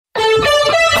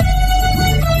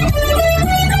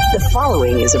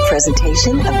following is a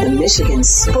presentation of the Michigan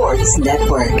Sports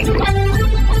Network.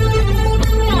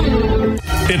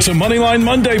 It's a Moneyline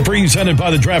Monday presented by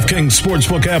the DraftKings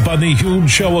Sportsbook app on the Huge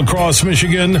Show across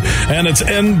Michigan, and it's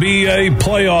NBA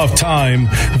playoff time.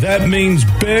 That means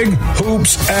big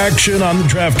hoops action on the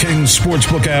DraftKings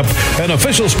Sportsbook app, an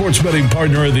official sports betting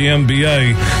partner of the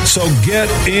NBA. So get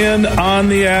in on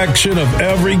the action of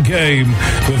every game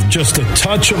with just a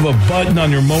touch of a button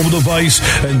on your mobile device,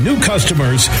 and new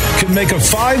customers can make a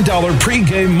 $5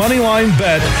 pregame Moneyline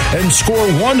bet and score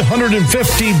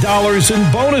 $150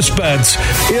 in bonus bets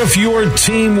if your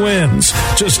team wins.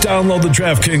 Just download the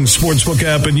DraftKings Sportsbook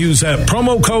app and use that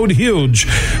promo code HUGE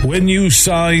when you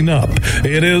sign up.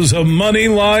 It is a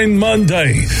Moneyline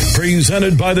Monday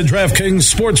presented by the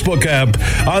DraftKings Sportsbook app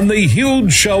on the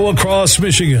Huge Show across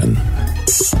Michigan.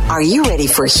 Are you ready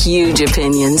for huge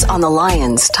opinions on the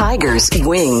Lions, Tigers,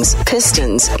 Wings,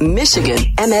 Pistons, Michigan,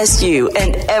 MSU,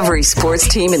 and every sports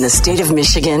team in the state of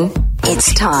Michigan?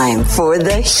 It's time for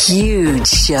the Huge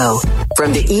Show.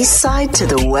 From the east side to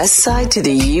the west side to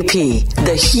the UP,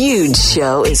 the Huge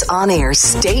Show is on air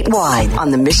statewide on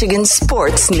the Michigan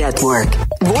Sports Network.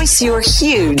 Voice your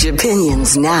huge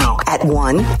opinions now at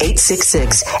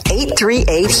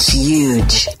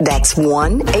 1-866-838-HUGE. That's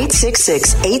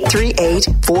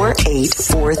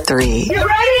 1-866-838-4843. You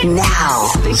ready? Now,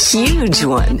 the huge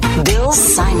one, Bill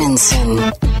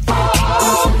Simonson.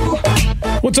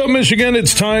 What's up, Michigan?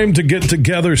 It's time to get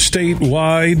together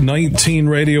statewide. 19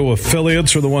 radio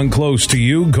affiliates are the one close to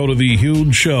you. Go to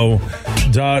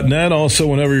thehugeshow.net. Also,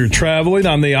 whenever you're traveling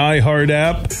on the iHeart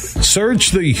app,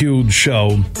 search The Huge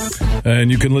Show.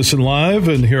 And you can listen live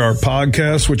and hear our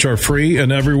podcasts, which are free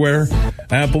and everywhere.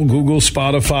 Apple, Google,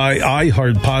 Spotify,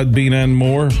 iHeart, Podbean, and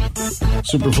more.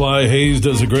 Superfly Hayes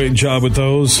does a great job with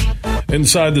those.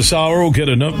 Inside this hour, we'll get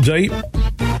an update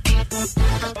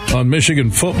on Michigan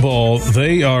football.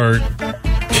 They are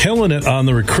killing it on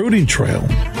the recruiting trail.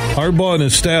 Harbaugh and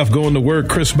his staff going to work.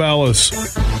 Chris Ballas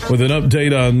with an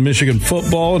update on Michigan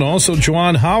football, and also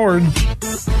Juwan Howard.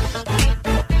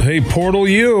 Hey, Portal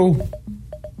U.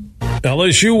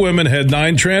 LSU women had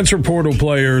 9 transfer portal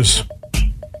players.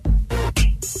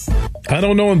 I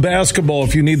don't know in basketball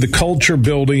if you need the culture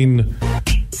building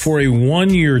for a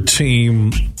one-year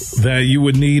team that you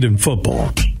would need in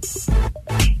football.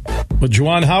 But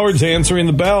Juwan Howard's answering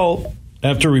the bell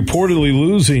after reportedly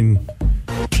losing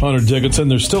Hunter Dickinson.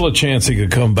 There's still a chance he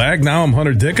could come back. Now I'm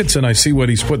Hunter Dickinson. I see what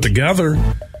he's put together.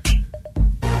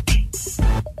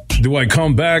 Do I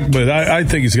come back? But I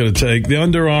think he's going to take. The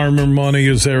Under Armour money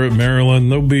is there at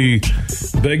Maryland. There'll be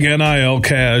big NIL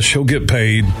cash. He'll get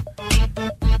paid.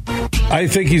 I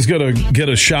think he's going to get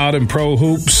a shot in pro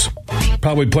hoops.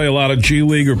 Probably play a lot of G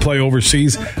League or play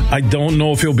overseas. I don't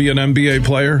know if he'll be an NBA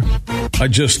player. I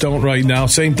just don't right now.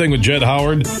 Same thing with Jett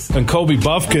Howard and Kobe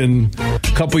Buffkin. A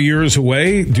couple years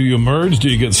away. Do you emerge? Do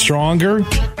you get stronger?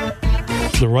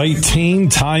 The right team,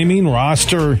 timing,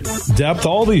 roster, depth,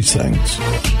 all these things.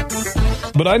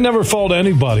 But I never fault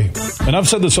anybody. And I've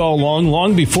said this all along,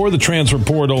 long before the transfer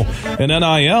portal and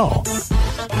NIL.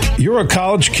 You're a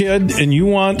college kid and you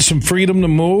want some freedom to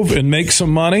move and make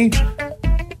some money.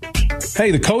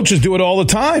 Hey, the coaches do it all the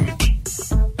time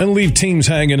and leave teams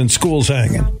hanging and schools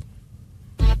hanging.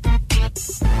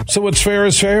 So what's fair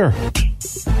is fair.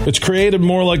 It's created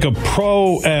more like a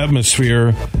pro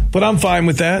atmosphere, but I'm fine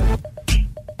with that.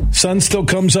 Sun still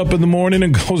comes up in the morning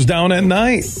and goes down at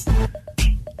night.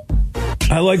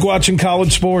 I like watching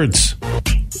college sports.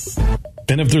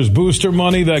 And if there's booster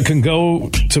money that can go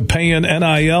to paying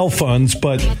NIL funds,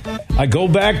 but I go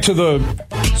back to the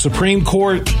Supreme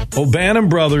Court O'Bannon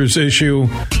Brothers issue.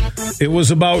 It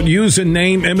was about using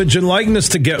name, image, and likeness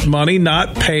to get money,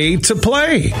 not pay to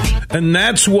play. And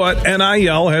that's what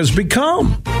NIL has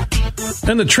become.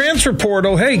 And the transfer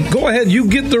portal, hey, go ahead, you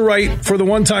get the right for the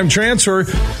one-time transfer,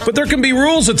 but there can be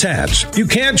rules attached. You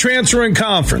can't transfer in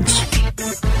conference.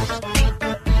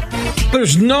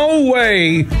 There's no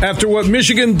way, after what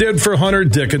Michigan did for Hunter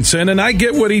Dickinson, and I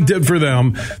get what he did for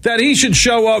them, that he should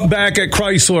show up back at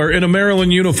Chrysler in a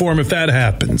Maryland uniform if that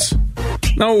happens.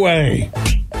 No way.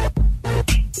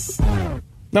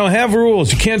 Now, have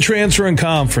rules. You can't transfer in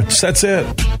conference. That's it.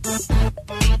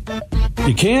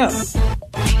 You can't.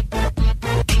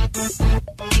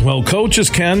 Well, coaches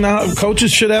can. Now,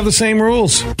 coaches should have the same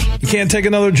rules. You can't take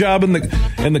another job in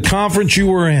the conference you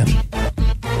were in.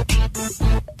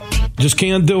 Just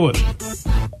can't do it.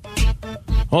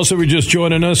 Also, if you're just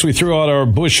joining us, we threw out our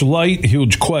Busch Light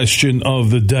huge question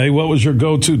of the day. What was your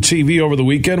go-to TV over the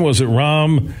weekend? Was it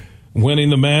Rahm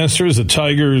winning the Masters, the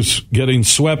Tigers getting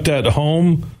swept at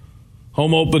home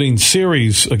opening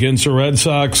series against the Red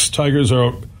Sox? Tigers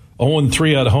are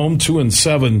 0-3 at home,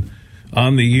 2-7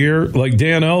 on the year. Like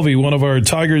Dan Elvey, one of our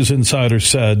Tigers insiders,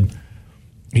 said,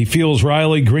 he feels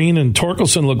Riley Green and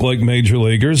Torkelson look like major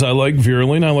leaguers. I like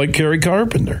Vierling. I like Kerry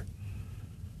Carpenter.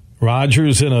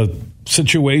 Rogers in a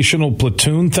situational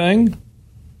platoon thing.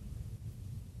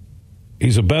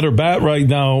 He's a better bat right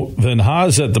now than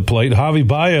Haas at the plate. Javi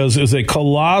Baez is a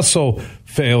colossal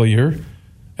failure.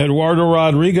 Eduardo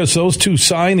Rodriguez, those two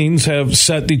signings have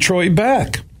set Detroit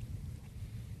back.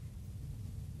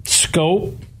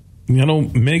 Scope,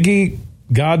 Miggy,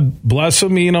 God bless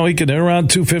him, he can hit around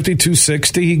 250,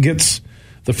 260. He gets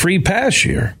the free pass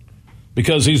here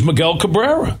because he's Miguel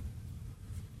Cabrera.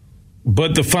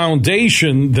 But the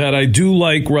foundation that I do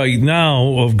like right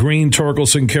now of Green,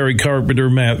 Torkelson, Kerry Carpenter,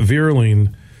 Matt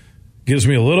Vierling gives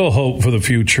me a little hope for the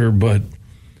future. But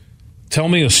tell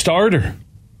me a starter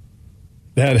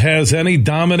that has any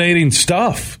dominating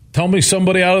stuff. Tell me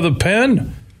somebody out of the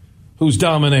pen who's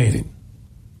dominating.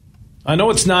 I know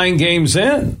it's 9 games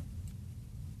in.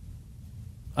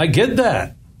 I get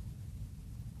that.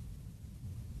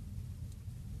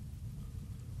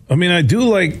 I mean, I do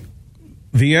like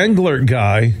the Englert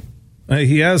guy.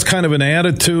 He has kind of an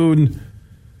attitude,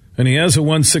 and he has a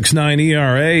 1.69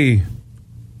 ERA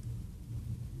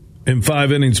in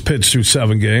 5 innings pitched through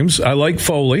 7 games. I like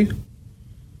Foley.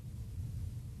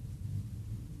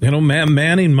 Matt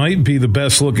Manning might be the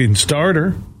best-looking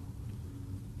starter.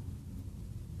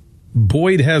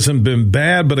 Boyd hasn't been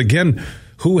bad, but again,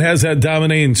 who has that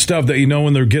dominating stuff that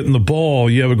when they're getting the ball,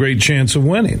 you have a great chance of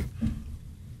winning?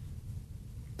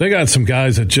 They got some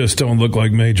guys that just don't look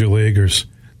like major leaguers.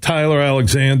 Tyler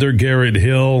Alexander, Garrett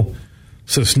Hill,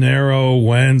 Cisnero,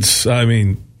 Wentz. I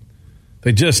mean,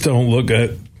 they just don't look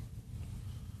at.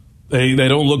 They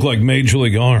don't look like major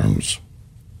league arms.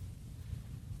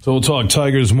 So we'll talk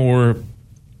Tigers more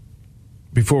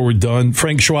before we're done.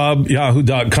 Frank Schwab,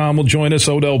 Yahoo.com will join us.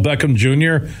 Odell Beckham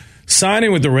Jr.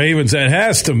 signing with the Ravens. That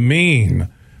has to mean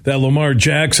that Lamar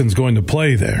Jackson's going to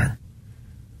play there.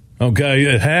 Okay,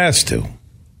 it has to.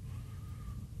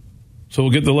 So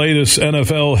we'll get the latest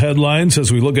NFL headlines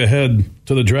as we look ahead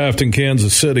to the draft in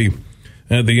Kansas City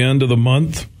at the end of the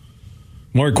month.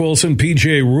 Mark Wilson,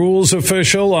 PGA Rules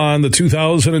official on the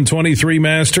 2023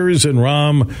 Masters, and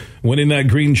Rahm winning that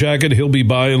green jacket. He'll be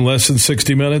by in less than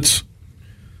 60 minutes.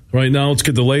 Right now, let's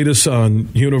get the latest on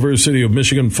University of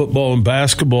Michigan football and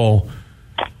basketball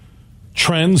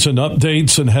trends and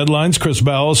updates and headlines. Chris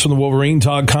Ballas from the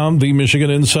Wolverine.com, the Michigan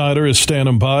Insider, is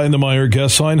standing by in the Meyer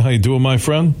guest line. How you doing, my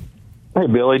friend? Hey,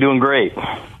 Billy, doing great.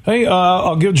 Hey,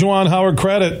 I'll give Juwan Howard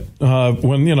credit.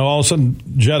 When, all of a sudden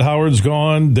Jett Howard's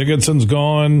gone, Dickinson's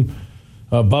gone,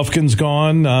 Bufkin's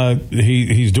gone,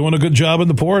 he's doing a good job in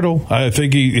the portal. I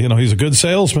think he's a good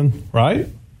salesman, right?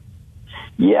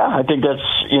 Yeah, I think that's,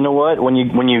 when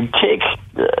you take,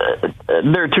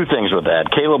 there are two things with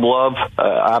that. Caleb Love,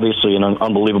 obviously an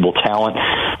unbelievable talent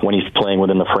when he's playing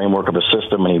within the framework of a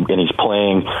system, and he's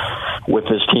playing with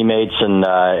his teammates and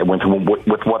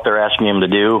with what they're asking him to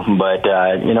do. But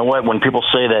when people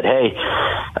say that, hey,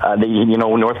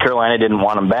 North Carolina didn't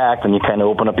want him back, then you kind of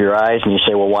open up your eyes and you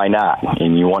say, well, why not?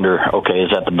 And you wonder, okay,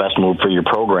 is that the best move for your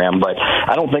program? But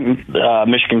I don't think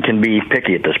Michigan can be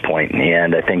picky at this point,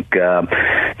 and I think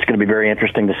it's going to be very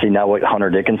interesting to see now what Hunter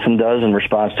Dickinson does in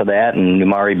response to that, and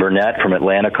Numari Burnett from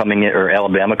Alabama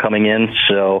coming in.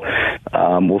 So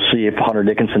we'll see if Hunter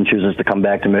Dickinson chooses to come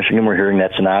back to Michigan. We're hearing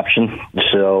that's an option.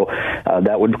 So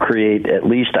that would create, at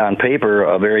least on paper,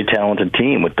 a very talented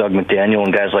team with Doug McDaniel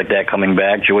and guys like that coming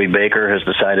back. Joey Baker has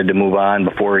decided to move on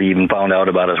before he even found out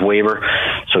about his waiver,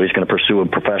 so he's going to pursue a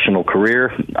professional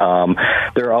career.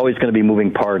 There are always going to be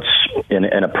moving parts in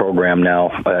a program now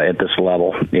at this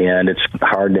level, and it's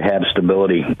hard to have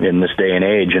stability in this day and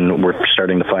age, and we're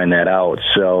starting to find that out.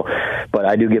 So, but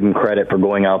I do give him credit for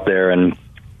going out there and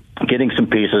getting some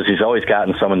pieces. He's always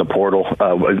gotten some in the portal.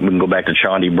 We can go back to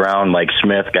Chauncey Brown, Mike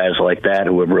Smith, guys like that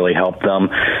who have really helped them.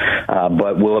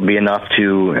 But will it be enough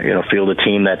to field a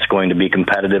team that's going to be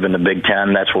competitive in the Big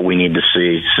Ten? That's what we need to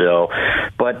see. So,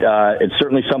 but it's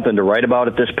certainly something to write about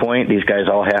at this point. These guys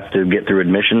all have to get through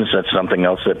admissions. That's something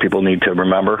else that people need to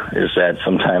remember, is that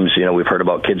sometimes we've heard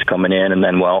about kids coming in and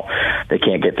then they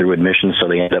can't get through admissions, so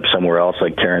they end up somewhere else,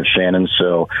 like Terrence Shannon.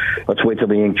 So let's wait till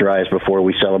the ink dries before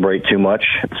we celebrate too much.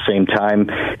 At the same time,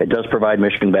 it does provide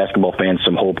Michigan basketball fans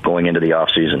some hope going into the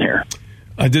offseason here.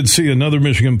 I did see another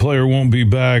Michigan player won't be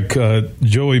back.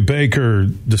 Joey Baker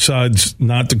decides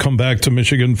not to come back to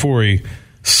Michigan for a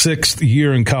 6th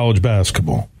year in college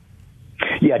basketball.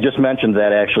 Yeah, just mentioned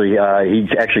that actually. He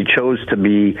actually chose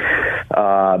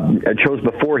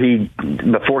before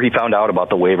he found out about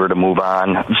the waiver to move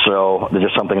on. So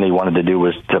just something that he wanted to do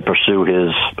was to pursue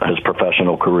his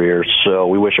professional career. So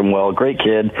we wish him well. Great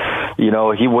kid. You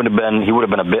know, he would have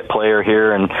been a bit player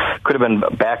here and could have been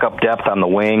backup depth on the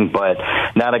wing, but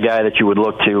not a guy that you would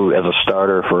look to as a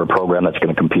starter for a program that's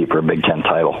going to compete for a Big Ten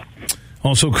title.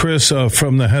 Also, Chris,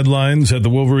 from the headlines at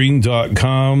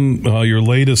thewolverine.com, your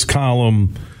latest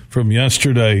column from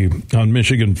yesterday on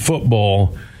Michigan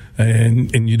football,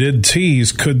 and you did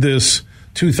tease, could this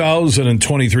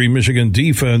 2023 Michigan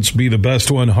defense be the best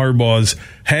one Harbaugh's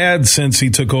had since he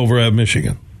took over at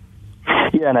Michigan?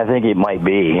 Yeah, and I think it might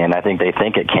be, and I think they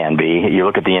think it can be. You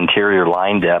look at the interior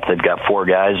line depth; they've got 4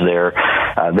 guys there.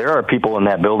 There are people in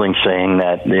that building saying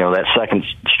that that second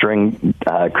string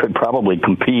could probably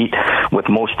compete with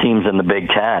most teams in the Big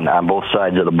Ten on both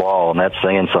sides of the ball, and that's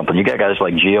saying something. You got guys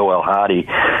like Gio El-Hadi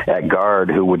at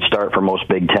guard who would start for most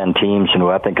Big Ten teams, and who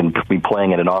I think can be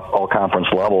playing at an all-conference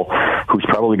level, who's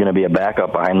probably going to be a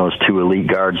backup behind those 2 elite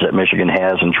guards that Michigan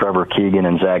has, and Trevor Keegan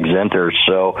and Zach Zinter.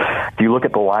 So if you look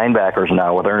at the linebackers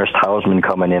now, with Ernest Hausman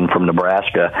coming in from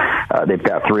Nebraska, they've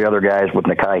got 3 other guys with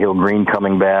Nikhai Hill-Green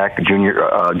coming back,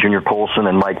 Junior Colson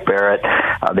and Mike Barrett.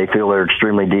 They feel they're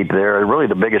extremely deep there. Really,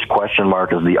 the biggest question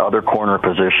mark is the other corner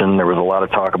position. There was a lot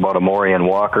of talk about Amorian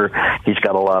Walker. He's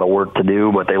got a lot of work to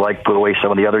do, but they like the way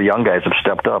some of the other young guys have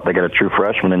stepped up. They got a true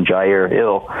freshman in Jair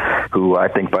Hill, who I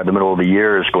think by the middle of the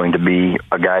year is going to be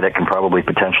a guy that can probably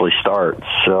potentially start.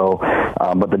 So,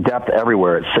 but the depth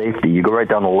everywhere at safety. You go right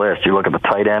down the list. You look at the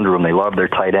tight end room. They love their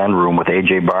tight end room with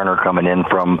A.J. Barner coming in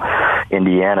from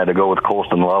Indiana to go with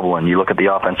Colston Loveland. You look at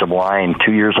the offensive line,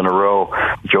 2 years in a row,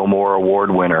 Joe Moore Award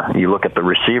winner. You look at the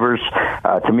receivers.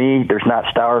 To me, there's not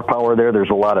star power there. There's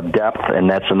a lot of depth, and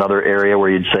that's another area where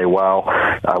you'd say,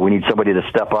 wow, we need somebody to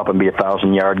step up and be a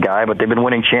 1,000-yard guy, but they've been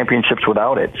winning championships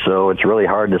without it. So it's really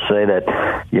hard to say that,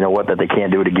 that they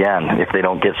can't do it again if they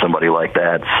don't get somebody like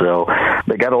that. So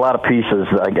they got a lot of pieces.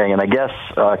 And I guess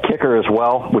kicker as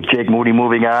well, with Jake Moody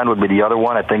moving on, would be the other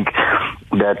one. I think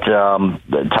that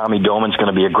Tommy Doman's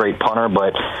going to be a great punter,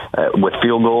 but with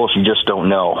field goals, you just don't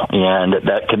know. And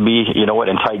that could be,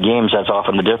 in tight games, that's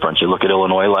often the difference. You look at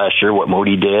Illinois last year, what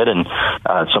Moody did, and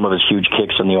some of his huge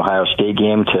kicks in the Ohio State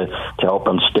game to help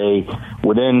them stay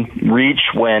within reach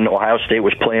when Ohio State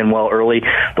was playing well early.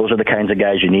 Those are the kinds of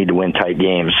guys you need to win tight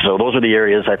games. So those are the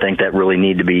areas I think that really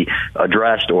need to be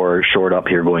addressed or shored up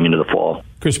here going into the fall.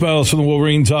 Chris Balas from the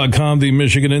Wolverine.com, the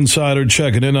Michigan Insider,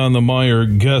 checking in on the Meyer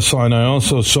guest line. I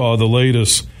also saw the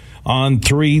latest on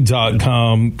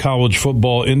 3.com college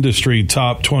football industry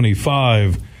top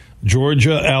 25.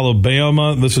 Georgia,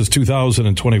 Alabama, this is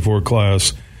 2024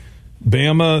 class.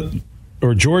 Georgia,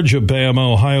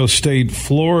 Bama, Ohio State,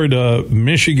 Florida,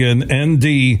 Michigan,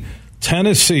 ND,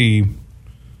 Tennessee.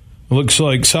 Looks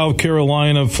like South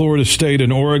Carolina, Florida State,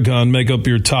 and Oregon make up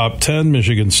your top 10.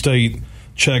 Michigan State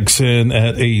checks in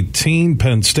at 18.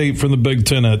 Penn State from the Big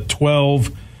Ten at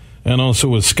 12. And also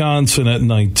Wisconsin at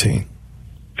 19.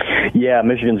 Yeah,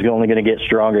 Michigan's only going to get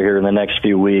stronger here in the next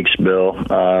few weeks, Bill.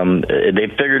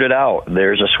 They've figured it out.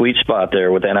 There's a sweet spot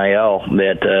there with NIL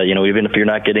that, even if you're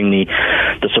not getting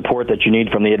the support that you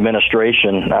need from the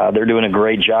administration, they're doing a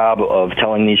great job of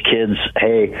telling these kids,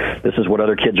 hey, this is what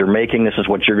other kids are making, this is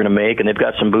what you're going to make, and they've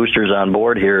got some boosters on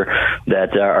board here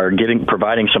that are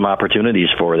providing some opportunities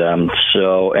for them.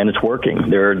 So, and it's working.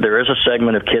 There is a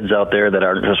segment of kids out there that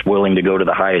aren't just willing to go to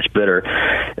the highest bidder.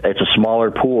 It's a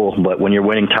smaller pool, but when you're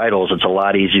winning titles, it's a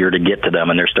lot easier to get to them,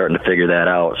 and they're starting to figure that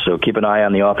out. So keep an eye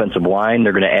on the offensive line.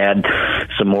 They're going to add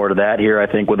some more to that here,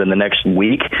 I think, within the next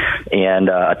week. And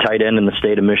a tight end in the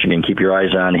state of Michigan, keep your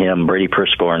eyes on him, Brady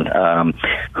Priscorn,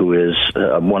 who is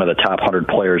one of the top 100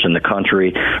 players in the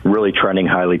country, really trending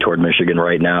highly toward Michigan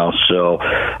right now. So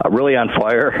really on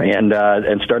fire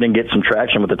and starting to get some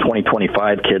traction with the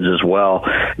 2025 kids as well.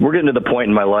 We're getting to the point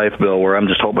in my life, Bill, where I'm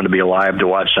just hoping to be alive to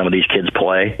watch some of these kids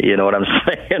play. You know what I'm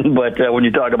saying? But when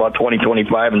you talk about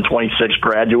 2025 and 26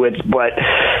 graduates, but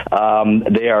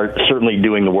they are certainly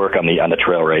doing the work on the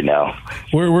trail right now.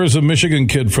 Where's the Michigan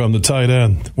kid from, the tight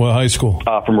end? What high school?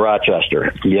 From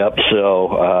Rochester. Yep.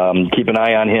 So keep an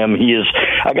eye on him. He is,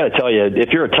 I got to tell you, if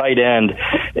you're a tight end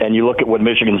and you look at what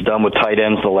Michigan's done with tight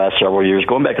ends the last several years,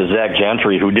 going back to Zach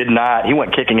Gentry, who he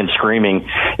went kicking and screaming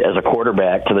as a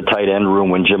quarterback to the tight end room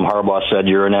when Jim Harbaugh said,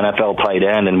 you're an NFL tight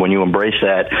end. And when you embrace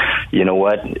that, you know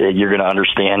what, you're going to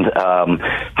understand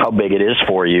how how big it is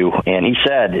for you. And he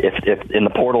said, if in the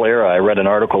portal era, I read an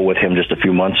article with him just a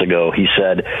few months ago, he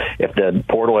said if the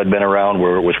portal had been around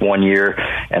where it was 1 year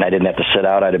and I didn't have to sit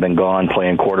out, I'd have been gone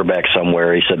playing quarterback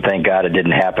somewhere. He said, thank God it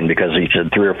didn't happen, because he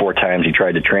said 3 or 4 times he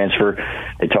tried to transfer.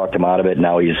 They talked him out of it.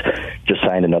 Now he's just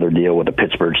signed another deal with the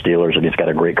Pittsburgh Steelers, and he's got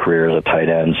a great career as a tight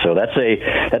end. So that's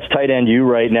tight end U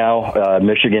right now.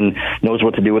 Michigan knows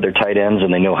what to do with their tight ends,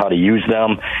 and they know how to use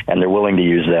them, and they're willing to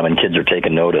use them, and kids are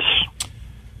taking notice.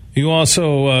 You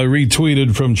also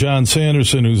retweeted from John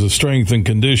Sanderson, who's a strength and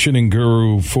conditioning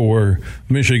guru for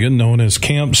Michigan, known as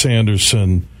Camp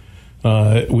Sanderson,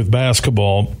 with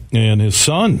basketball, and his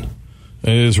son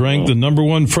is ranked the number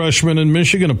 1 freshman in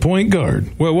Michigan, a point guard.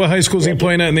 Well, what high school is he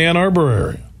playing at in the Ann Arbor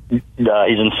area? He's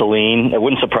in Saline. It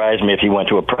wouldn't surprise me if he went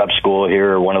to a prep school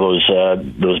here or one of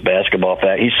those basketball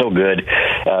He's so good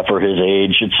for his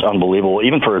age. It's unbelievable.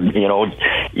 Even for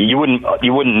you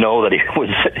wouldn't know that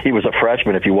he was a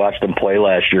freshman if you watched him play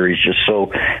last year. He's just so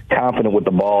confident with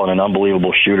the ball and an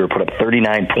unbelievable shooter. Put up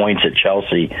 39 points at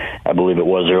Chelsea, I believe it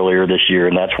was, earlier this year,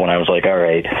 and that's when I was like, all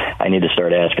right, I need to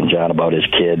start asking John about his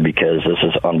kid, because this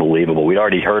is unbelievable. We'd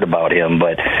already heard about him,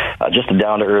 but just a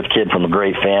down-to-earth kid from a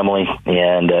great family,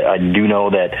 and I do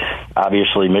know that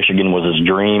obviously Michigan was his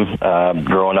dream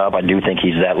growing up. I do think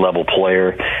he's that level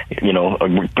player,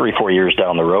 3-4 years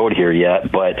down the road here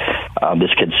yet, but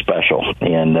this kid's special,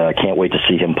 and can't wait to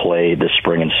see him play this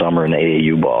spring and summer in the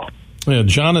AAU ball. Yeah,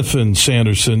 Jonathan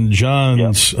Sanderson,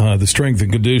 John's the strength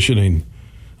and conditioning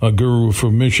guru for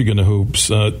Michigan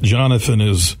hoops. Jonathan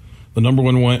is the number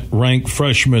 1 ranked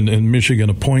freshman in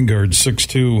Michigan, a point guard,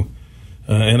 6'2"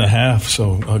 and a half.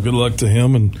 So good luck to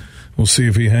him, and we'll see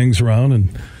if he hangs around and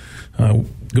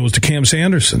goes to Camp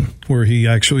Sanderson, where he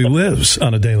actually lives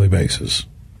on a daily basis.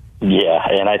 Yeah,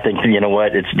 and I think, you know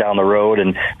what, it's down the road,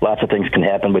 and lots of things can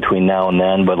happen between now and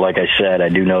then. But like I said, I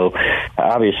do know,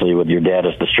 obviously, with your dad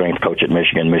as the strength coach at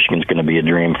Michigan, Michigan's going to be a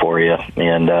dream for you.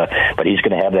 And but he's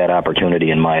going to have that opportunity,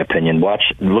 in my opinion.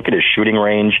 Look at his shooting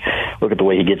range, look at the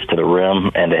way he gets to the rim,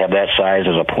 and to have that size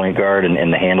as a point guard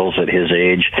and the handles at his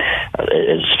age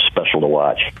is special to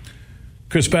watch.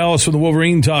 Chris Balas from the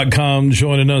Wolverine.com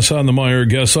joining us on the Meijer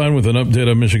guest line with an update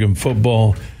on Michigan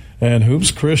football and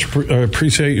hoops. Chris,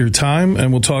 appreciate your time,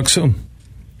 and we'll talk soon.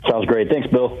 Sounds great. Thanks,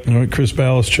 Bill. All right, Chris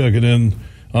Balas checking in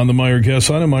on the Meijer guest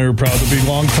line. And Meijer proud to be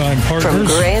longtime partners. From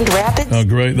Grand Rapids. Oh,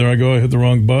 great. There I go. I hit the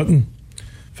wrong button.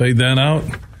 Fade that out.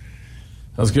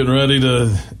 I was getting ready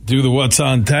to do the What's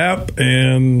on Tap,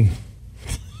 and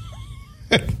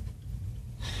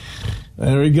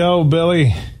there we go,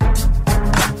 Billy.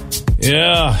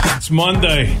 Yeah, it's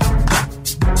Monday.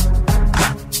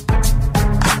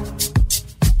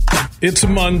 It's a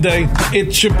Monday.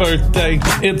 It's your birthday.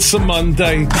 It's a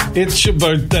Monday. It's your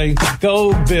birthday.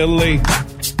 Go, Billy.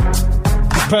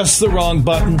 Press the wrong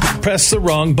button. Press the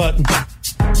wrong button.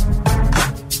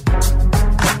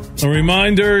 A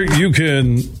reminder, you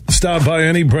can stop by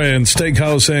any brand,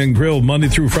 Steakhouse and Grill, Monday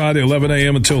through Friday, 11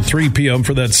 a.m. until 3 p.m.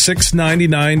 for that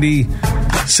 $6.90.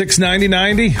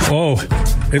 $6.90? Oh,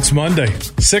 it's Monday.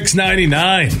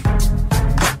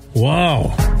 $6.99.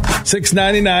 Wow.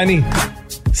 $6.99.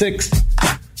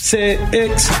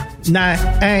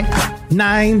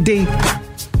 $6.90.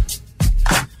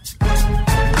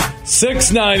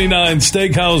 $6.99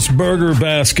 Steakhouse burger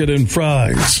basket and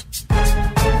fries.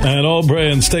 At all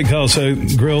brand Steakhouse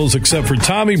and Grills except for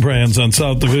Tommy Brands on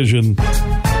South Division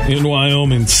in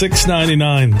Wyoming.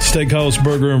 $6.99 Steakhouse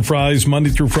burger and fries Monday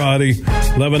through Friday,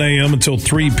 11 a.m. until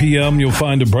 3 p.m. You'll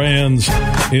find a Brands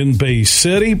in Bay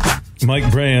City.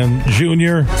 Mike Brand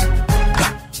Jr.,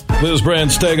 Liz Brand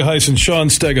Stegaheis and Sean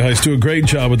Stegaheis do a great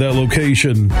job at that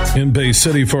location in Bay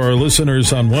City for our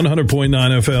listeners on 100.9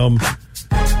 FM.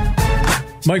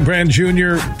 Mike Brand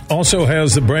Jr. also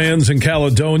has the Brands in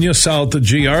Caledonia, south of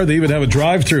GR. They even have a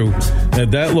drive-thru at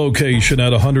that location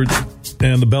at 100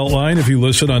 and the Beltline. If you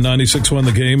listen on 96.1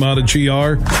 The Game out of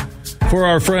GR. For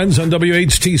our friends on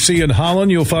WHTC in Holland,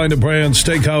 you'll find a Brand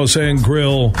Steakhouse and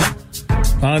Grill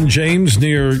on James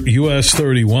near US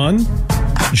 31.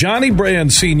 Johnny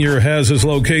Brand Sr. has his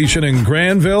location in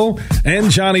Granville, and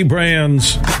Johnny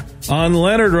Brand's on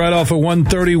Leonard right off of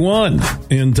 131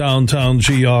 in downtown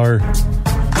GR.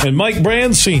 And Mike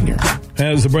Brand Sr.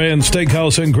 has the Brand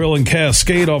Steakhouse and Grill in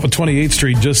Cascade off of 28th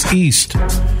Street, just east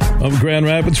of Grand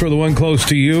Rapids, for the one close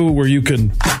to you, where you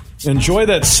can enjoy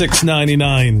that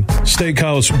 $6.99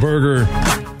 steakhouse burger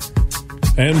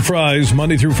and fries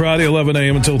Monday through Friday, 11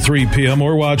 a.m. until 3 p.m.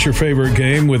 Or watch your favorite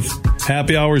game with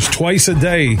happy hours twice a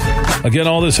day. Again,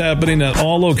 all this happening at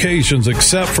all locations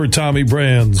except for Tommy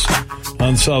Brands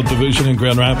on South Division in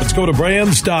Grand Rapids. Go to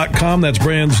brands.com. That's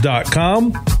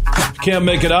brands.com. Can't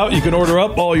make it out? You can order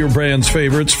up all your brand's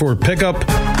favorites for pickup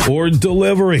or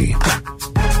delivery.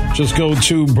 Just go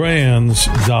to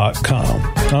brands.com.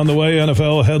 On the way,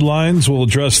 NFL headlines. We'll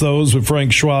address those with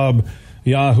Frank Schwab,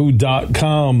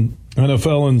 Yahoo.com,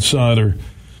 NFL Insider.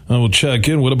 And we'll check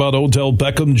in. What about Odell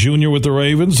Beckham Jr. with the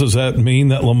Ravens? Does that mean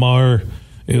that Lamar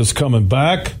is coming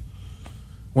back?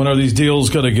 When are these deals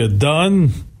going to get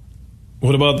done?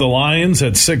 What about the Lions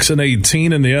at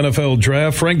 6-18 in the NFL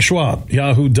draft? Frank Schwab,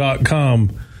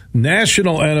 Yahoo.com,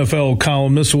 national NFL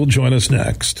columnist, will join us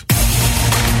next.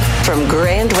 From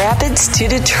Grand Rapids to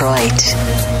Detroit,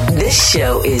 this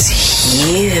show is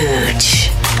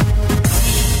huge.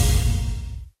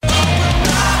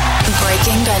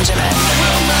 Breaking Benjamin,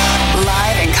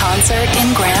 live in concert in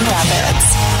Grand Rapids,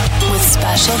 with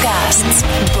special guests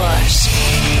Bush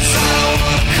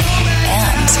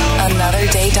and Another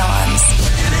Day Dawns.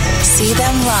 See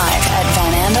them live at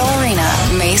Van Andel Arena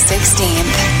May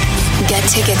 16th. Get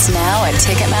tickets now at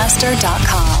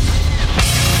Ticketmaster.com.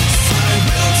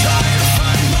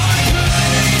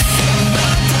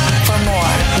 For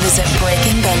more, visit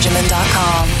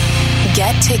BreakingBenjamin.com.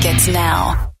 Get tickets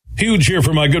now. Huge here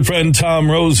for my good friend Tom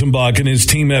Rosenbach and his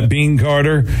team at Bean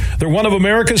Carter. They're one of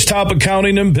America's top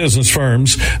accounting and business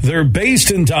firms. They're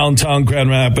based in downtown Grand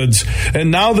Rapids,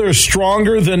 and now they're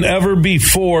stronger than ever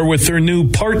before with their new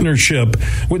partnership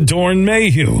with Dorn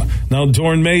Mayhew. Now,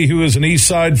 Dorn Mayhew is an east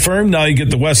side firm. Now you get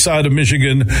the west side of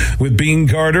Michigan with Bean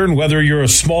Carter, and whether you're a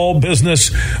small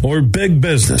business or big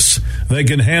business, they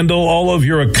can handle all of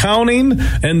your accounting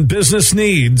and business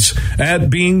needs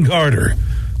at Bean Carter.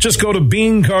 Just go to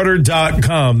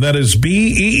beancarter.com. That is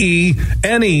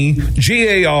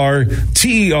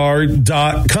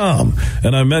BEENEGARTER.com.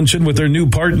 And I mentioned with their new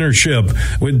partnership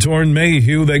with Dorn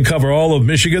Mayhew, they cover all of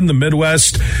Michigan, the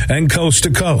Midwest, and coast to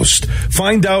coast.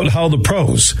 Find out how the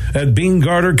pros at Bean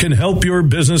Carter can help your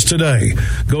business today.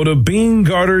 Go to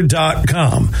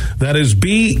beancarter.com. That is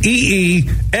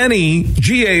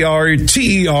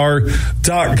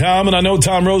BEENEGARTER.com. And I know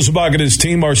Tom Rosenbach and his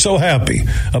team are so happy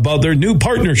about their new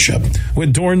partnership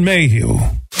with Dorn Mayhew.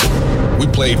 We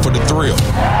played for the thrill,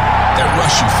 that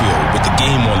rush you feel with the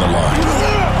game on the line.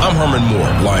 I'm Herman Moore,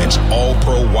 Lions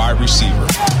All-Pro wide receiver.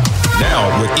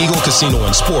 Now, with Eagle Casino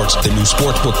and Sports, the new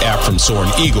sportsbook app from Soaring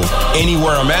Eagle,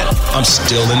 anywhere I'm at, I'm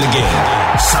still in the game.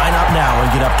 Sign up now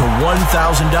and get up to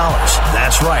 $1,000.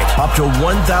 That's right, up to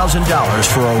 $1,000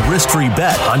 for a risk-free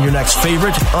bet on your next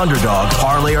favorite underdog,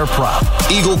 parlay, or prop.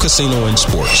 Eagle Casino and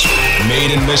Sports. Made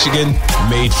in Michigan,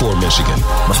 made for Michigan.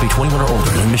 Must be 21 or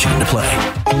older in Michigan to play.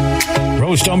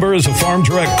 Roast Umber is a farm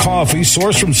direct coffee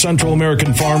sourced from Central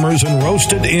American farmers and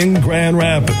roasted in Grand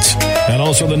Rapids. And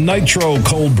also the Nitro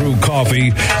Cold Brew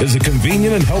Coffee is a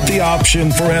convenient and healthy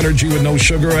option for energy with no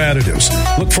sugar or additives.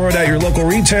 Look for it at your local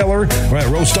retailer or at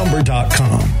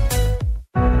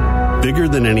roastumber.com. Bigger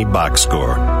than any box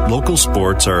score, local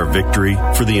sports are a victory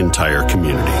for the entire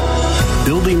community.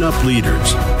 Building up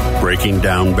leaders, breaking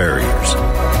down barriers,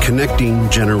 connecting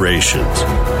generations,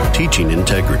 teaching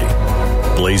integrity,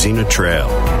 blazing a trail,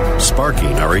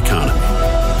 sparking our economy.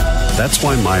 That's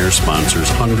why Meijer sponsors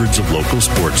hundreds of local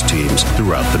sports teams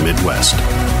throughout the Midwest.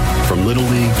 From Little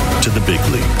League to the big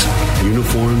leagues,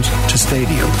 uniforms to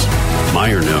stadiums,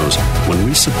 Meijer knows when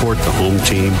we support the home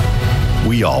team,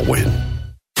 we all win.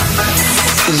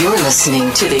 You're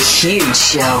listening to The Huge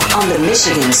Show on the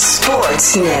Michigan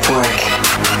Sports Network.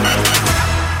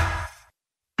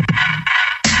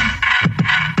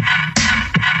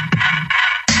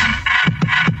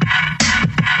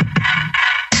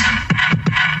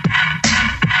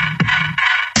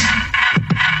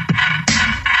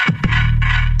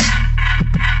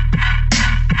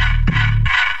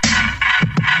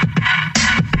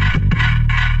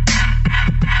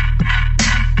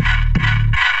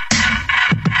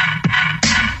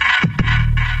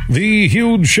 The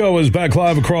Huge Show is back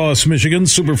live across Michigan.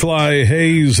 Superfly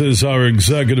Hayes is our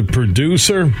executive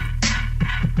producer.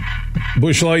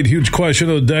 Bush Light, huge question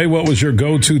of the day. What was your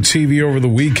go-to TV over the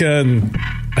weekend?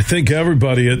 I think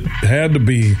everybody, it had to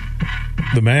be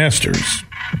the Masters.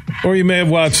 Or you may have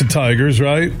watched the Tigers,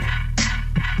 right?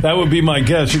 That would be my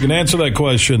guess. You can answer that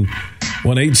question.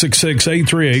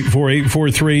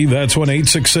 1-866-838-4843. That's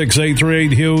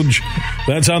 1-866-838-HUGE.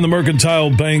 That's on the Mercantile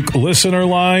Bank listener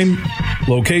line.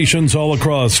 Locations all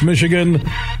across Michigan.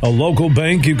 A local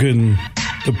bank you can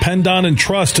depend on and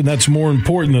trust, and that's more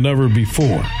important than ever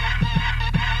before.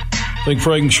 I think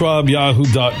Frank Schwab,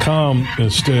 Yahoo.com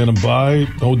is standing by.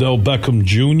 Odell Beckham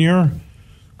Jr.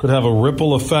 could have a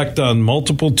ripple effect on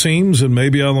multiple teams and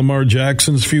maybe on Lamar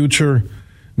Jackson's future.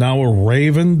 Now a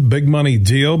Raven, big money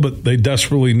deal, but they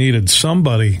desperately needed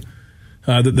somebody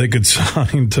that they could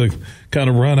sign to kind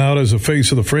of run out as a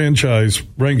face of the franchise.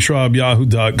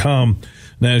 RankSchwab.yahoo.com.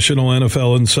 National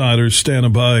NFL insiders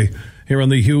standing by here on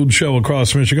the Huge Show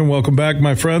across Michigan. Welcome back,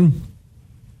 my friend.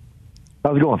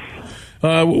 How's it going?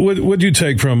 What'd you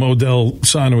take from Odell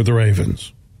signing with the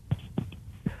Ravens?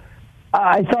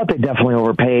 I thought they definitely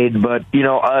overpaid, but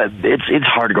it's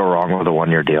hard to go wrong with a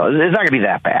 1-year deal. It's not going to be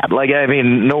that bad. Like, I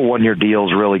mean, no 1-year deal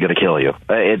is really going to kill you.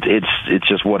 It's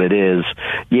just what it is.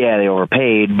 Yeah, they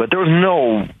overpaid, but there was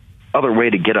no other way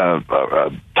to get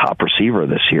a top receiver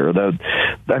this year. The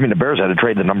Bears had to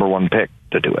trade the number 1 pick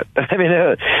to do it. I mean,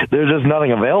 there's just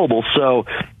nothing available. So,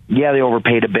 yeah, they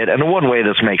overpaid a bit. And one way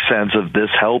this makes sense, if this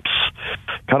helps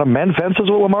kind of mend fences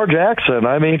with Lamar Jackson.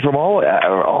 I mean, from all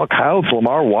accounts,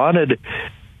 Lamar wanted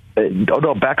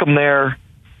Odell Beckham there.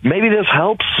 Maybe this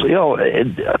helps,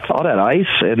 thought at ice.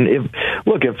 And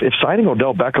if signing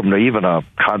Odell Beckham to even a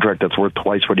contract that's worth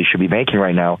twice what he should be making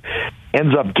right now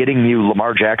ends up getting you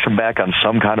Lamar Jackson back on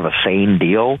some kind of a sane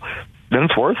deal, then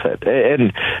it's worth it.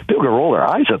 And people can roll their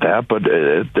eyes at that, but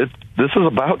this is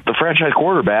about the franchise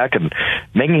quarterback and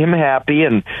making him happy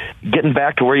and getting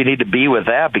back to where you need to be with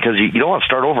that, because you don't want to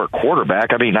start over at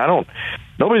quarterback. I mean,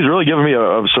 nobody's really given me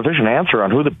a sufficient answer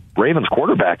on who the Ravens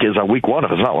quarterback is on week 1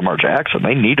 if it's not Lamar Jackson.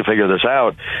 They need to figure this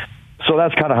out. So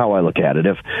that's kind of how I look at it.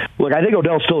 I think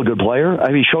Odell's still a good player. I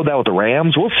mean, he showed that with the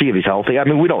Rams. We'll see if he's healthy. I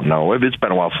mean, we don't know. It's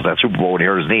been a while since that Super Bowl when he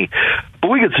hurt his knee.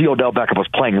 But we could see Odell Beckham was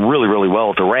playing really, really well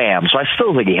with the Rams. So I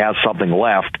still think he has something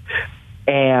left.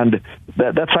 And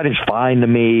that signing's fine to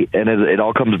me. And it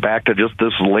all comes back to just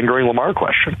this lingering Lamar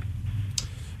question.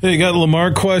 Yeah, you got the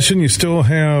Lamar question. You still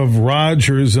have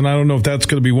Rodgers. And I don't know if that's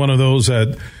going to be one of those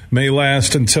that may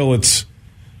last until it's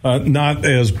not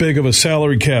as big of a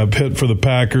salary cap hit for the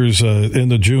Packers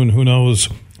into June, who knows.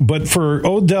 But for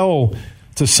Odell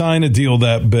to sign a deal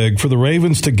that big, for the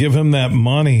Ravens to give him that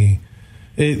money,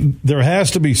 there has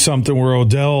to be something where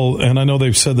Odell, and I know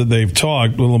they've said that they've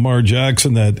talked with Lamar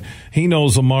Jackson, that he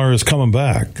knows Lamar is coming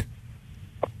back.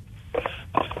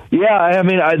 Yeah, I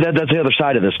mean, that's the other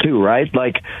side of this too, right?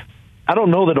 Like, I don't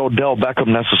know that Odell Beckham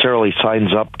necessarily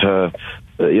signs up to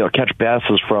catch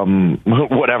passes from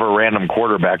whatever random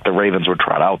quarterback the Ravens would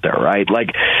trot out there, right? Like,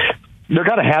 there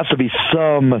kind of has to be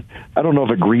some, I don't know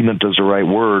if agreement is the right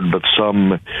word, but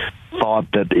some thought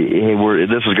that, hey,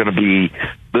 this is going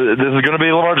to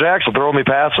be Lamar Jackson throwing me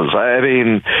passes. I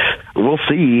mean, we'll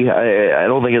see. I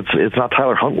don't think it's not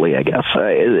Tyler Huntley, I guess,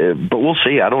 but we'll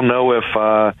see. I don't know if.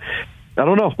 I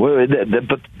don't know,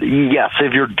 but yes,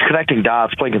 if you're connecting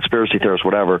dots, playing conspiracy theorists,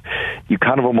 whatever, you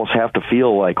kind of almost have to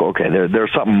feel like, okay,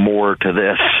 there's something more to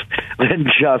this than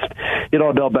just,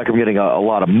 Odell Beckham getting a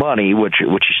lot of money, which he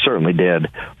certainly did,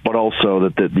 but also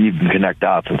that you can connect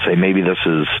dots and say maybe this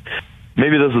is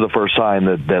the first sign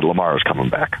that Lamar is coming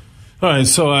back. All right,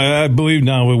 so I believe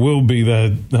now it will be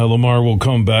that Lamar will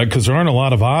come back, because there aren't a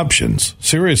lot of options.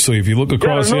 Seriously, if you look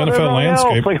across the NFL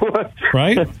landscape,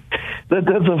 right? That's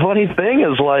a funny thing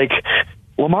is, like,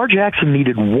 Lamar Jackson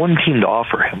needed one team to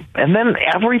offer him, and then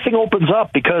everything opens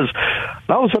up, because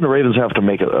all of a sudden the Ravens have to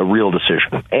make a real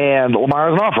decision. And Lamar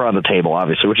has an offer on the table,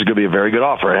 obviously, which is going to be a very good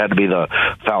offer. It had to be the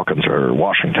Falcons or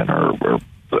Washington or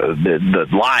the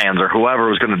Lions or whoever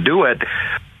was going to do it.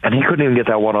 And he couldn't even get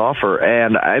that one offer.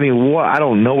 And, I mean, I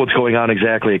don't know what's going on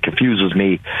exactly. It confuses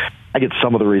me. I get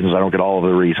some of the reasons. I don't get all of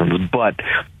the reasons. But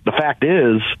the fact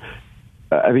is,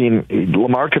 I mean,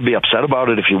 Lamar could be upset about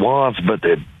it if he wants, but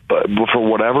for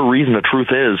whatever reason, the truth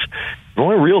is, the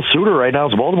only real suitor right now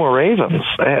is the Baltimore Ravens,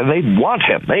 and they want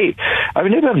him. They've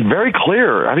been very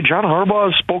clear. I mean, John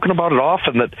Harbaugh has spoken about it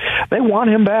often, that they want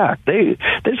him back. They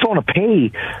just want to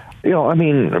pay, a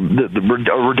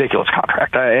ridiculous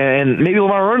contract. And maybe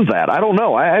Lamar earns that. I don't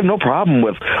know. I have no problem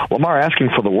with Lamar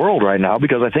asking for the world right now,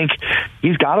 because I think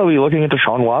he's got to be looking at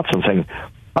Deshaun Watson saying,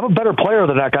 I'm a better player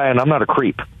than that guy, and I'm not a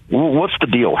creep. What's the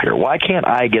deal here? Why can't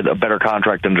I get a better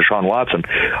contract than Deshaun Watson?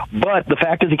 But the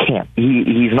fact is he can't.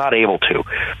 He's not able to.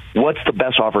 What's the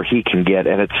best offer he can get?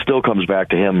 And it still comes back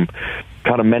to him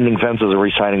kind of mending fences and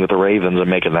re-signing with the Ravens and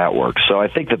making that work. So I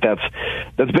think that's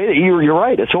you're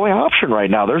right. It's the only option right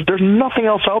now. There's nothing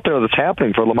else out there that's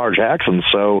happening for Lamar Jackson.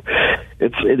 So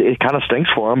it kind of stinks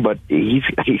for him, but he's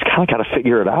kind of got to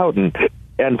figure it out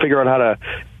and figure out how to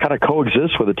kind of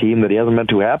coexist with a team that he hasn't been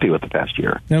too happy with the past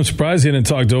year. I'm surprised he didn't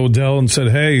talk to Odell and said,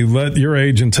 hey, let your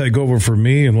agent take over for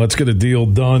me and let's get a deal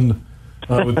done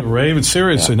with the Ravens.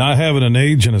 Seriously, not having an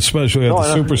agent, especially at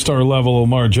the superstar level,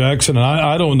 Lamar Jackson. And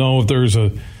I don't know if there's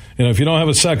if you don't have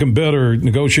a second bidder,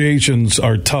 negotiations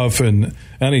are tough in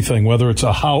anything, whether it's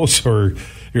a house or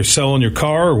you're selling your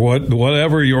car or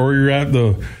whatever, or you're at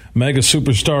the mega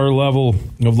superstar level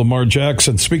of Lamar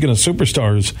Jackson. Speaking of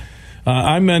superstars,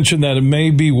 I mentioned that it may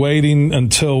be waiting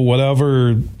until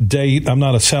whatever date. I'm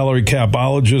not a salary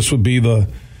capologist. Would be the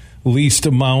least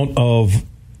amount of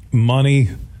money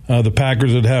the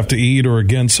Packers would have to eat or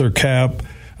against their cap.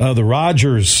 The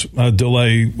Rodgers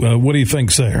delay, what do you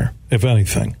think's there, if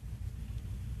anything?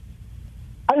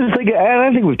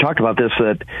 I think we've talked about this,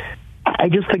 that I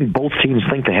just think both teams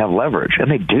think they have leverage,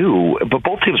 and they do, but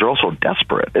both teams are also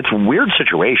desperate. It's a weird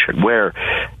situation where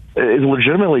it's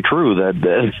legitimately true that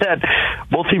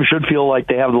both teams should feel like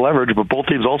they have the leverage, but both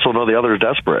teams also know the other is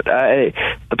desperate.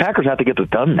 The Packers have to get this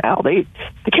done now. They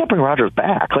can't bring Rodgers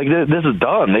back. Like, this is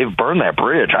done. They've burned that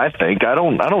bridge, I think. I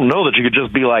don't know that you could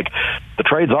just be like, the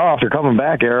trade's off, you're coming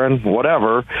back, Aaron,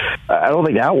 whatever. I don't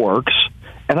think that works.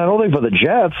 And I don't think for the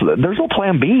Jets, there's no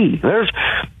plan B.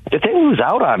 If they lose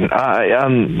out on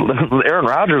Aaron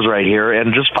Rodgers right here,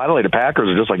 and just finally the Packers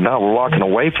are just like, no, we're walking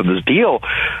away from this deal,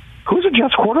 who's a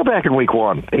Jets quarterback in week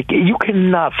one? You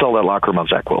cannot sell that locker room on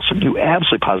Zach Wilson. You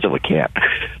absolutely positively can't.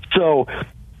 So,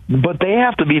 but they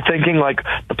have to be thinking, like,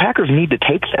 the Packers need to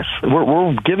take this.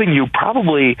 We're giving you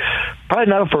probably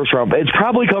not a first round. It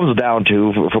probably comes down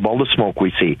to, from all the smoke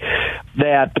we see,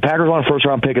 that the Packers want a first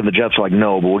round pick and the Jets are like,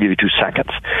 no, but we'll give you 2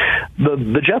 seconds.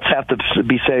 The Jets have to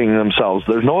be saying to themselves,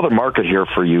 there's no other market here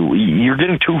for you. You're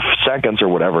getting 2 seconds or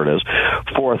whatever it is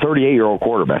for a 38-year-old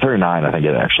quarterback, 39 I think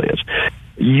it actually is.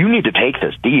 You need to take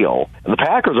this deal. And the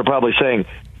Packers are probably saying,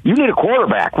 you need a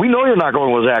quarterback. We know you're not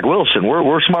going with Zach Wilson.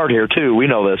 We're smart here, too. We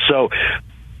know this. So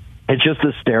it's just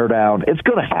a stare down. It's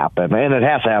going to happen, and it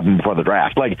has to happen before the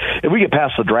draft. Like, if we get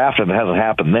past the draft and it hasn't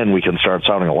happened, then we can start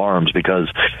sounding alarms, because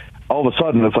all of a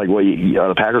sudden it's like, well, are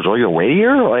the Packers really going to wait a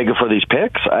year, like, for these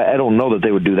picks? I don't know that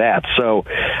they would do that. So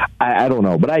I don't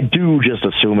know. But I do just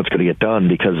assume it's going to get done,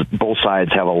 because both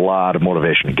sides have a lot of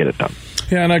motivation to get it done.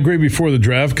 Yeah, and I agree before the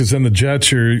draft, because then the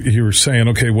Jets, you were saying,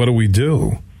 okay, what do we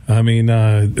do? I mean,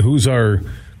 who's our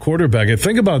quarterback? And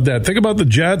think about that. Think about the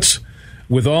Jets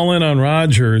with all in on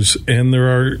Rodgers, and there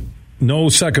are no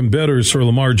second bidders for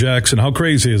Lamar Jackson. How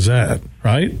crazy is that,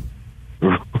 right?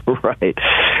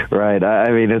 Right.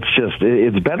 I mean,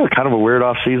 it's been a kind of a weird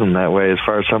off season that way, as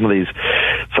far as some of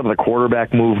the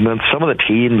quarterback movements, some of the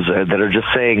teams that are just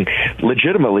saying,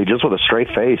 legitimately, just with a straight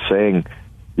face, saying,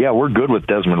 yeah, we're good with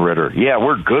Desmond Ridder. Yeah,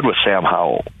 we're good with Sam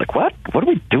Howell. Like, what? What are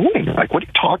we doing? Like, what are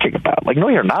you talking about? Like, no,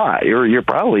 you're not. You're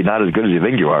probably not as good as you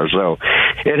think you are. So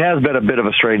it has been a bit of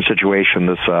a strange situation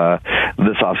this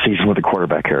offseason with the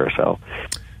quarterback carousel.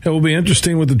 It will be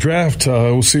interesting with the draft.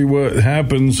 We'll see what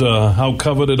happens. How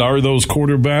coveted are those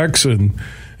quarterbacks? And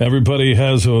everybody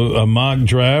has a mock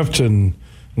draft. And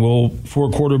will 4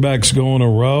 quarterbacks go in a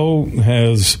row?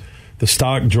 Has the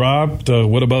stock dropped?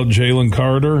 What about Jalen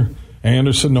Carter?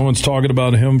 Anderson, no one's talking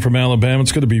about him from Alabama.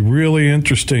 It's going to be really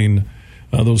interesting,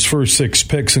 those first 6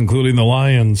 picks, including the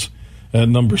Lions at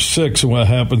number 6, and what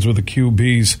happens with the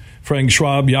QBs. Frank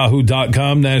Schwab,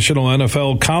 Yahoo.com, national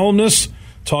NFL columnist.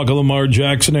 Talk of Lamar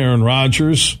Jackson, Aaron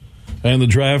Rodgers, and the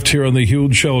draft here on the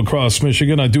Huge Show across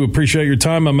Michigan. I do appreciate your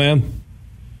time, my man.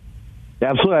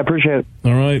 Absolutely, I appreciate it.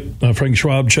 All right, Frank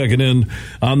Schwab checking in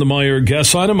on the Meijer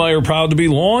guest line. And Meijer proud to be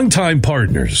longtime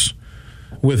partners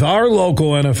with our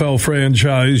local NFL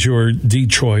franchise, your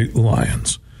Detroit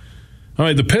Lions. All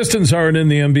right, the Pistons aren't in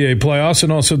the NBA playoffs,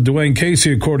 and also Dwayne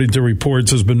Casey, according to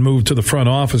reports, has been moved to the front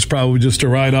office, probably just to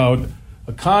ride out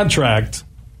a contract.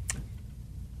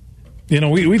 You know,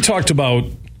 we talked about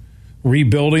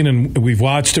rebuilding, and we've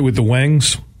watched it with the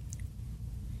Wings.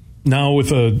 Now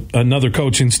with another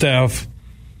coaching staff,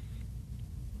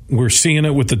 we're seeing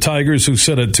it with the Tigers, who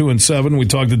sit at 2-7. We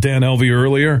talked to Dan Helvey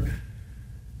earlier.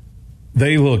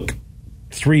 They look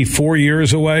 3-4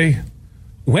 years away.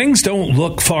 Wings don't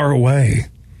look far away.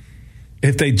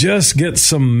 If they just get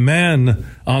some men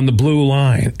on the blue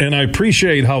line. And I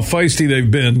appreciate how feisty they've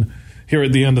been here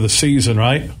at the end of the season,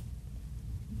 right?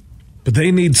 But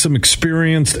they need some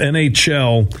experienced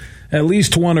NHL, at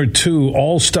least 1 or 2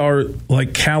 all-star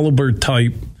like caliber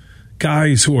type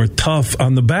guys who are tough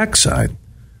on the backside.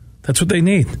 That's what they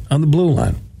need on the blue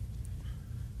line.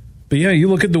 But yeah, you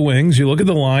look at the Wings, you look at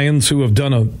the Lions, who have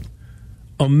done an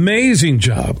amazing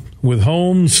job with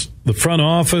Holmes, the front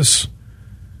office,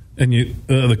 and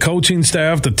the coaching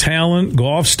staff, the talent,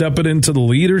 Goff stepping into the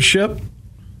leadership.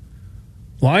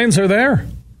 Lions are there.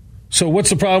 So what's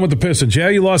the problem with the Pistons? Yeah,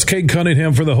 you lost Cade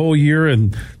Cunningham for the whole year,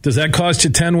 and does that cost you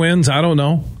 10 wins? I don't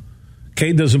know.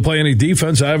 Cade doesn't play any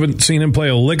defense. I haven't seen him play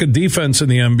a lick of defense in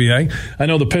the NBA. I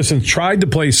know the Pistons tried to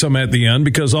play some at the end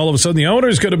because all of a sudden the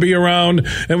owner's going to be around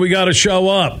and we got to show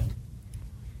up.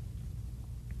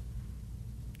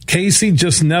 Casey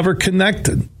just never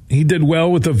connected. He did well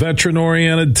with a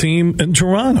veteran-oriented team in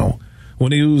Toronto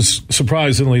when he was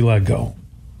surprisingly let go.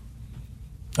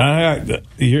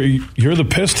 You're the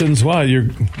Pistons. Why? You're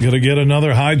going to get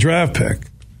another high draft pick.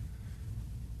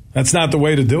 That's not the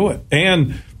way to do it.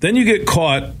 And then you get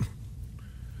caught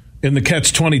in the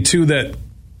catch-22 that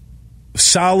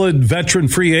solid veteran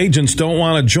free agents don't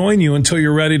want to join you until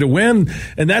you're ready to win.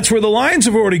 And that's where the Lions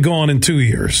have already gone in 2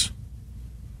 years.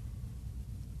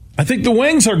 I think the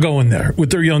Wings are going there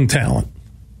with their young talent.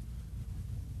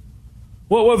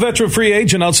 Well, what veteran free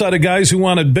agent outside of guys who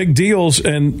wanted big deals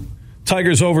and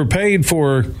Tigers overpaid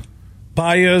for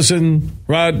Baez and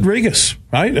Rodriguez,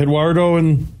 right? Eduardo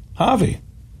and Javi.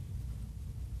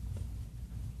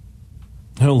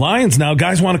 The Lions now,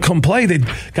 guys want to come play.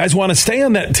 Guys want to stay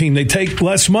on that team. They take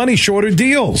less money, shorter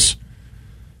deals.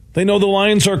 They know the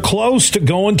Lions are close to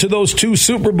going to those 2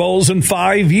 Super Bowls in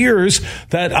 5 years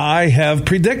that I have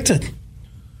predicted.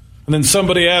 And then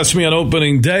somebody asked me on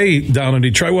opening day down in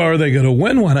Detroit, well, are they going to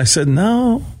win one? I said,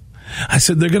 no. I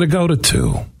said, they're going to go to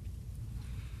 2.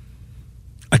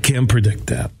 I can't predict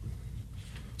that.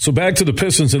 So back to the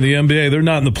Pistons in the NBA. They're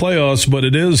not in the playoffs, but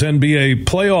it is NBA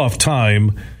playoff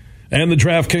time. And the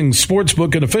DraftKings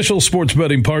Sportsbook, an official sports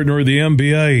betting partner of the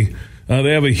NBA,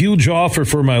 they have a huge offer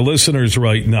for my listeners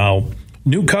right now.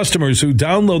 New customers who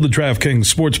download the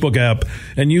DraftKings Sportsbook app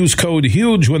and use code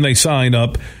HUGE when they sign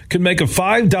up can make a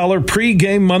 $5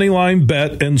 pregame moneyline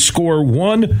bet and score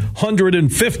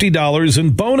 $150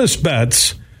 in bonus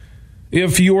bets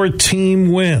if your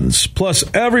team wins. Plus,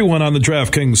 everyone on the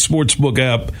DraftKings Sportsbook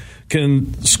app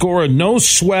can score a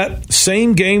no-sweat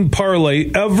same-game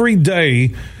parlay every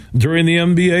day during the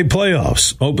NBA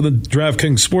playoffs. Open the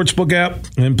DraftKings Sportsbook app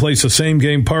and place a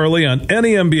same-game parlay on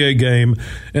any NBA game.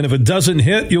 And if it doesn't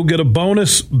hit, you'll get a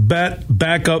bonus bet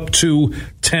back up to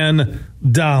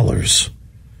 $10.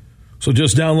 So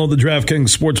just download the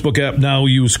DraftKings Sportsbook app now.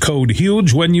 Use code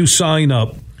HUGE when you sign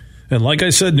up. And like I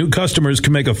said, new customers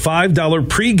can make a $5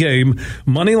 pregame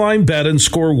moneyline bet and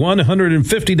score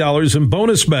 $150 in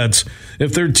bonus bets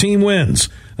if their team wins.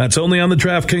 That's only on the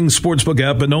DraftKings Sportsbook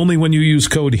app and only when you use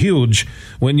code HUGE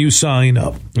when you sign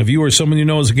up. If you or someone you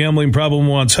know has a gambling problem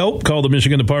and wants help, call the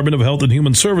Michigan Department of Health and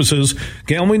Human Services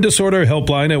Gambling Disorder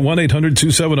Helpline at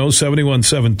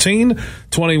 1-800-270-7117.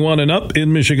 21 and up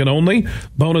in Michigan only.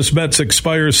 Bonus bets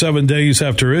expire 7 days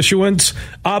after issuance.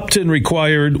 Opt-in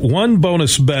required. One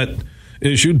bonus bet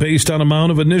issued based on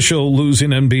amount of initial losing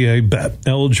NBA bet.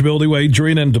 Eligibility,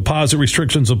 wagering, and deposit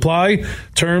restrictions apply.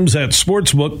 Terms at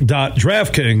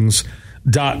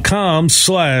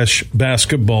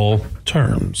sportsbook.draftkings.com/basketball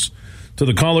terms. To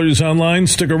the callers online,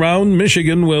 stick around.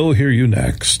 Michigan will hear you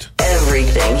next.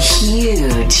 Everything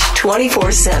huge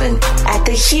 24/7 at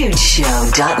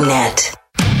thehugeshow.net.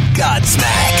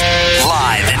 Godsmack,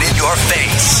 live and in your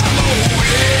face.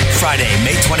 Friday,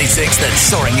 May 26th at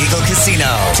Soaring Eagle Casino,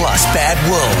 plus Bad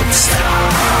Wolves.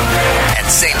 And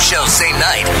same show, same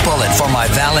night, Bullet for My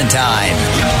Valentine.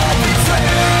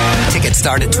 Tickets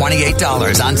start at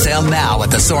 $28, on sale now at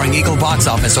the Soaring Eagle box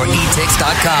office or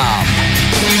etix.com.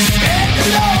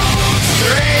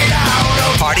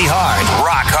 Party hard,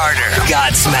 rock harder.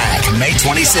 Godsmack, May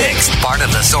 26th, part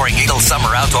of the Soaring Eagle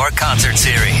Summer Outdoor Concert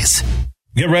Series.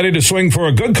 Get ready to swing for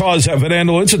a good cause at Van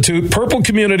Andel Institute. Purple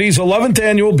Community's 11th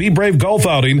annual Be Brave golf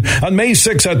outing on May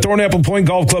 6th at Thornapple Point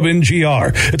Golf Club in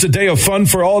GR. It's a day of fun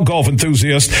for all golf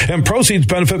enthusiasts, and proceeds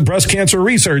benefit breast cancer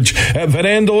research at Van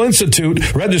Andel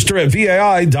Institute. Register at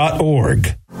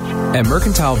vai.org. At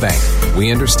Mercantile Bank,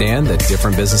 we understand that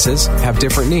different businesses have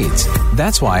different needs.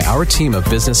 That's why our team of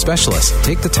business specialists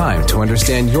take the time to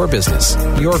understand your business,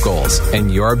 your goals,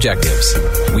 and your objectives.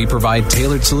 We provide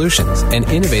tailored solutions and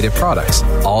innovative products,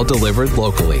 all delivered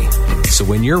locally. So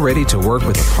when you're ready to work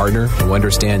with a partner who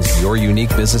understands your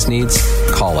unique business needs,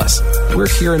 call us. We're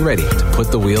here and ready to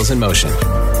put the wheels in motion.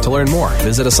 To learn more,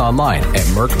 visit us online at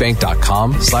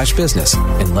mercbank.com/business,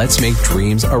 and let's make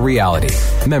dreams a reality.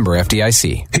 Member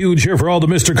FDIC. Huge here for all the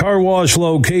Mr. Car Wash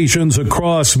locations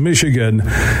across Michigan.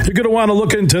 You're going to want to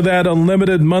look into that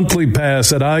unlimited monthly pass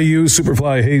that I use.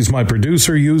 Superfly Hayes, my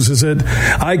producer, uses it.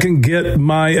 I can get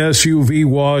my SUV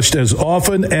washed as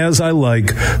often as I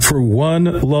like for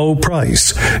one low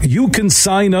price. You can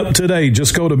sign up today.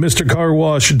 Just go to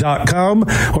MrCarWash.com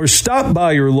or stop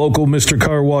by your local Mr.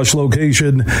 Car Wash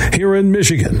location here in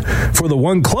Michigan for the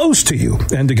one close to you.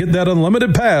 And to get that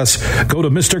unlimited pass, go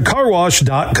to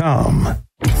MrCarWash.com.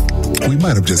 We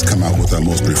might have just come out with our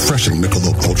most refreshing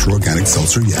Michelob Ultra Organic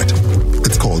Seltzer yet.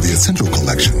 It's called the Essential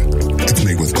Collection. It's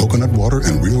made with coconut water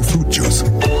and real fruit juice,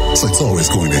 so it's always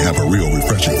going to have a real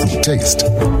refreshing fruit taste.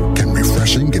 Can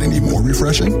refreshing get any more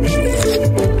refreshing?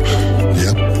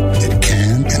 Yep, it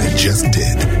can, and it just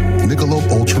did. Michelob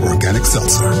Ultra Organic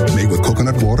Seltzer, made with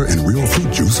coconut water and real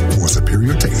fruit juice for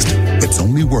superior taste. It It's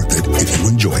only worth it if you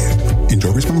enjoy it.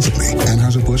 Enjoy responsibly.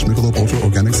 Anheuser-Busch Michelob Ultra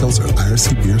Organic Seltzer,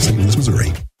 IRC Beer, St. Louis,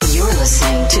 Missouri. You're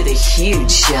listening to The Huge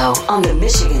Show on the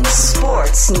Michigan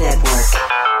Sports Network.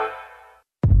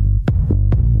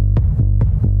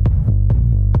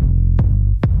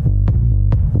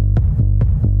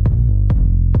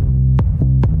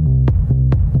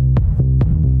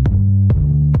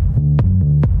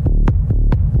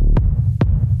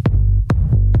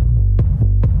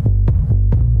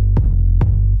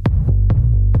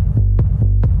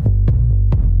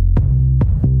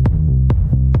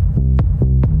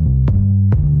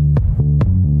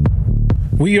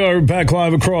 We are back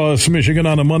live across Michigan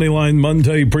on a Moneyline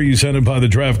Monday presented by the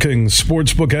DraftKings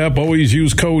Sportsbook app. Always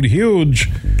use code HUGE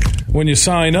when you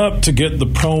sign up to get the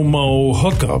promo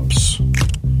hookups.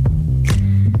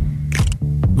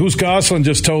 Goose Goslin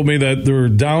just told me that they're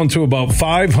down to about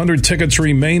 500 tickets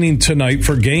remaining tonight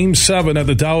for Game 7 at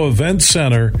the Dow Event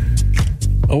Center.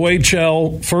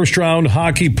 OHL first-round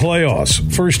hockey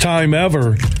playoffs. First time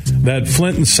ever that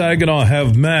Flint and Saginaw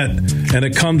have met, and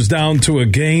it comes down to a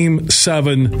Game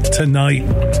 7 tonight.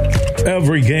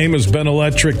 Every game has been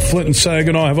electric. Flint and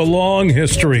Saginaw have a long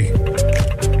history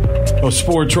of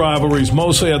sports rivalries,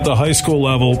 mostly at the high school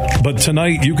level. But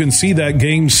tonight, you can see that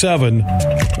Game 7.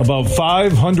 About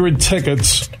 500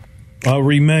 tickets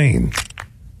remain.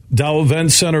 Dow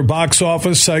Event Center box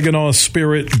office,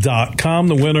 SaginawSpirit.com.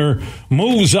 The winner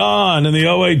moves on in the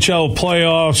OHL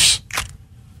playoffs.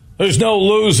 There's no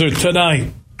loser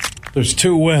tonight. There's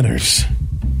 2 winners.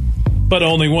 But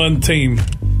only one team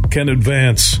can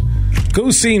advance.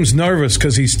 Goose seems nervous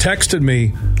because he's texted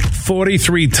me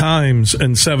 43 times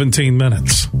in 17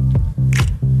 minutes.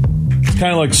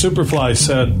 Kind of like Superfly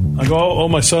said. I go, oh,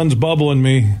 my son's bubbling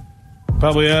me.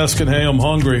 Probably asking, hey, I'm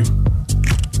hungry.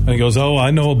 And he goes, oh,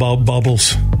 I know about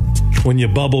bubbles. When you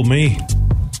bubble me,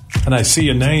 and I see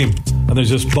a name, and there's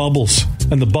just bubbles,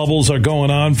 and the bubbles are going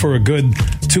on for a good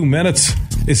 2 minutes.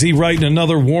 Is he writing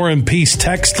another War and Peace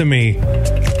text to me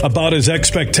about his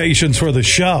expectations for the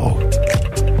show?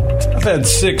 I've had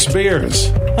 6 beers.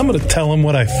 I'm going to tell him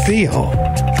what I feel.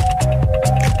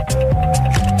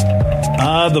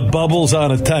 The bubbles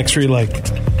on a text where you're like,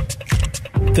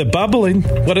 they're bubbling.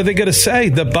 What are they going to say?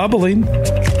 They're bubbling.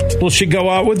 Will she go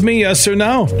out with me? Yes or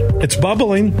no? It's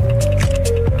bubbling.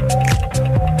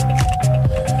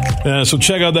 Yeah, so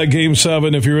check out that Game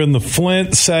 7 if you're in the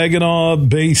Flint, Saginaw,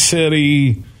 Bay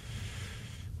City,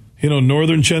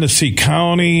 Northern Genesee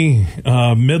County,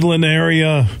 Midland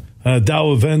area.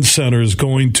 Dow Event Center is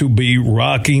going to be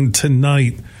rocking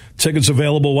tonight. Tickets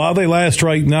available while they last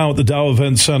right now at the Dow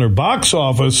Event Center box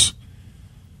office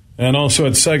and also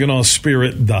at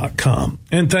SaginawSpirit.com.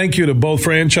 And thank you to both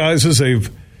franchises. They've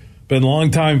been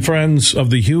longtime friends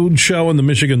of the Huge Show and the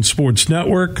Michigan Sports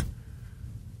Network.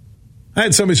 I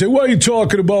had somebody say, why are you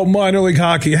talking about minor league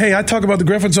hockey? Hey, I talk about the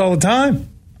Griffins all the time.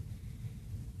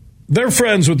 They're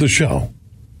friends with the show.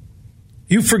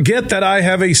 You forget that I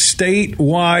have a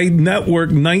statewide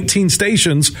network, 19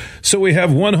 stations, so we have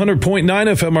 100.9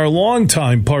 FM, our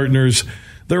longtime partners.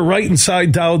 They're right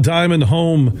inside Dow Diamond,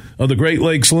 home of the Great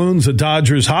Lakes Loons, the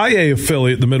Dodgers High A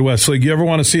affiliate, the Midwest League. You ever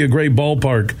want to see a great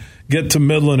ballpark, get to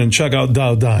Midland and check out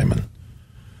Dow Diamond.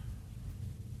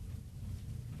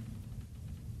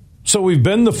 So we've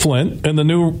been to Flint and the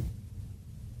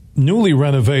newly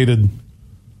renovated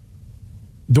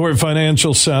Dort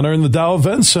Financial Center and the Dow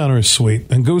Event Center is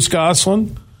sweet. And Goose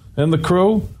Goslin and the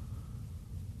crew,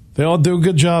 they all do a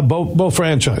good job. Both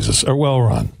franchises are well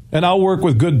run. And I'll work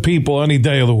with good people any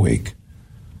day of the week.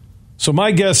 So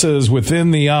my guess is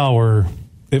within the hour,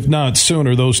 if not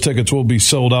sooner, those tickets will be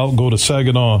sold out. Go to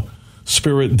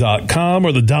SaginawSpirit.com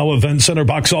or the Dow Event Center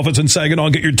box office in Saginaw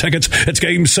and get your tickets. It's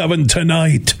Game 7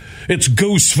 tonight. It's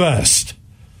Goose Fest.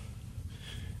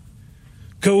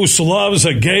 Goose loves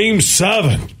a Game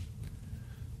 7.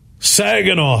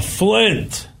 Saginaw,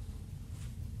 Flint.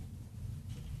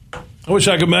 I wish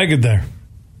I could make it there.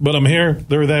 But I'm here.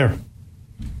 They're there.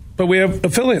 But we have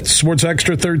affiliates. Sports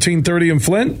Extra 1330 in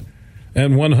Flint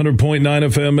and 100.9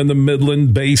 FM in the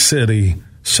Midland, Bay City,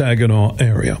 Saginaw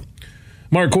area.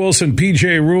 Mark Wilson,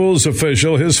 PGA Rules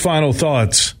official, his final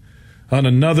thoughts on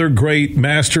another great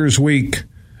Masters week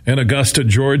in Augusta,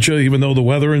 Georgia, even though the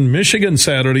weather in Michigan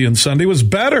Saturday and Sunday was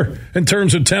better in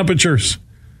terms of temperatures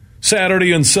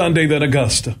Saturday and Sunday than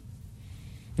Augusta.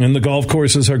 And the golf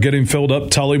courses are getting filled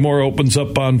up. Tullymore opens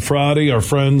up on Friday. Our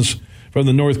friends from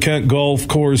the North Kent Golf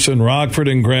Course in Rockford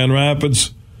and Grand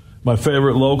Rapids, my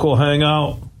favorite local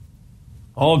hangout,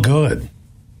 all good.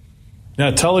 Now,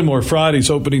 Tullymore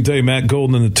Friday's opening day. Matt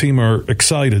Golden and the team are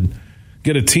excited.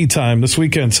 Get a tee time this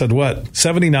weekend. Said what?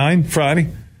 79 Friday?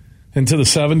 into the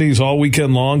 70s all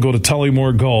weekend long, go to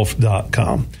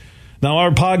TullyMooreGolf.com. Now,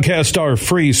 our podcasts are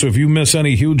free, so if you miss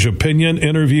any Huge Opinion,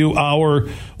 interview, hour,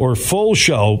 or full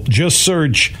show, just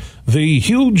search The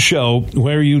Huge Show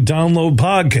where you download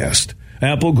podcast.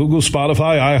 Apple, Google,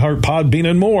 Spotify, iHeart, Podbean,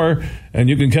 and more, and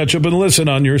you can catch up and listen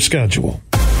on your schedule.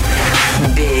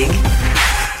 Big,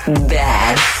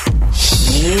 bad,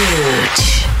 huge.